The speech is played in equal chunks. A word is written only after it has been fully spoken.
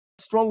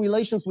strong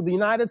relations with the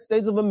United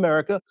States of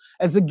America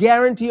as a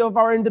guarantee of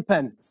our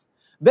independence.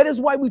 That is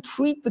why we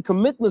treat the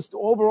commitments to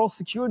overall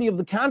security of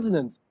the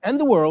continent and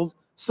the world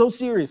so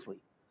seriously.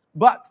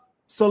 But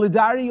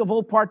solidarity of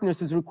all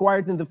partners is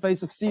required in the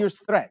face of serious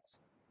threats.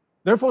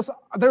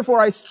 Therefore,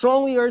 I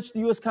strongly urge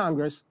the US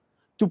Congress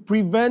to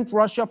prevent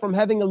Russia from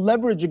having a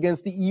leverage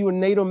against the EU and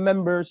NATO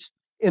members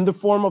in the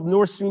form of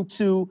Nord Stream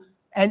 2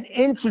 and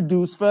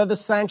introduce further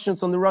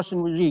sanctions on the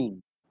Russian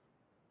regime.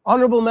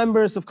 Honorable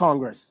members of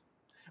Congress,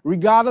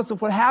 regardless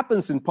of what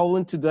happens in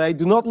Poland today,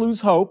 do not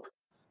lose hope.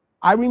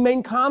 I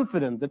remain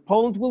confident that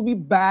Poland will be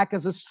back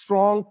as a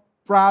strong,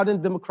 proud,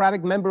 and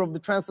democratic member of the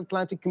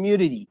transatlantic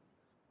community.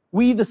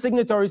 We, the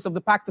signatories of the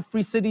Pact of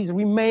Free Cities,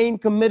 remain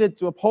committed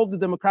to uphold the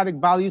democratic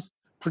values,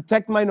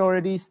 protect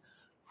minorities,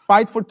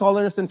 fight for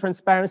tolerance and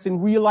transparency,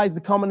 and realize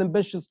the common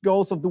ambitious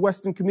goals of the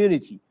Western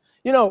community.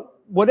 You know,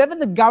 whatever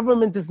the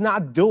government is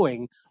not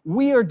doing,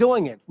 we are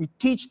doing it. We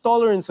teach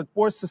tolerance at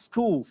Warsaw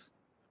schools.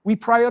 We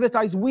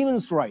prioritize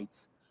women's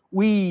rights.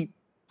 We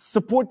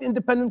support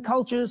independent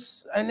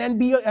cultures and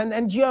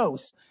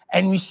NGOs.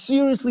 And we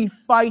seriously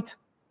fight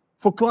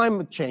for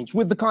climate change,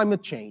 with the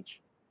climate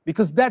change,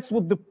 because that's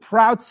what the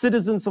proud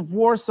citizens of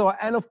Warsaw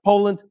and of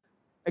Poland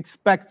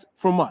expect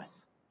from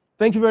us.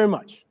 Thank you very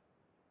much.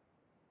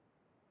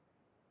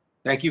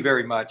 Thank you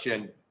very much.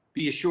 And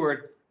be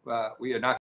assured, we are not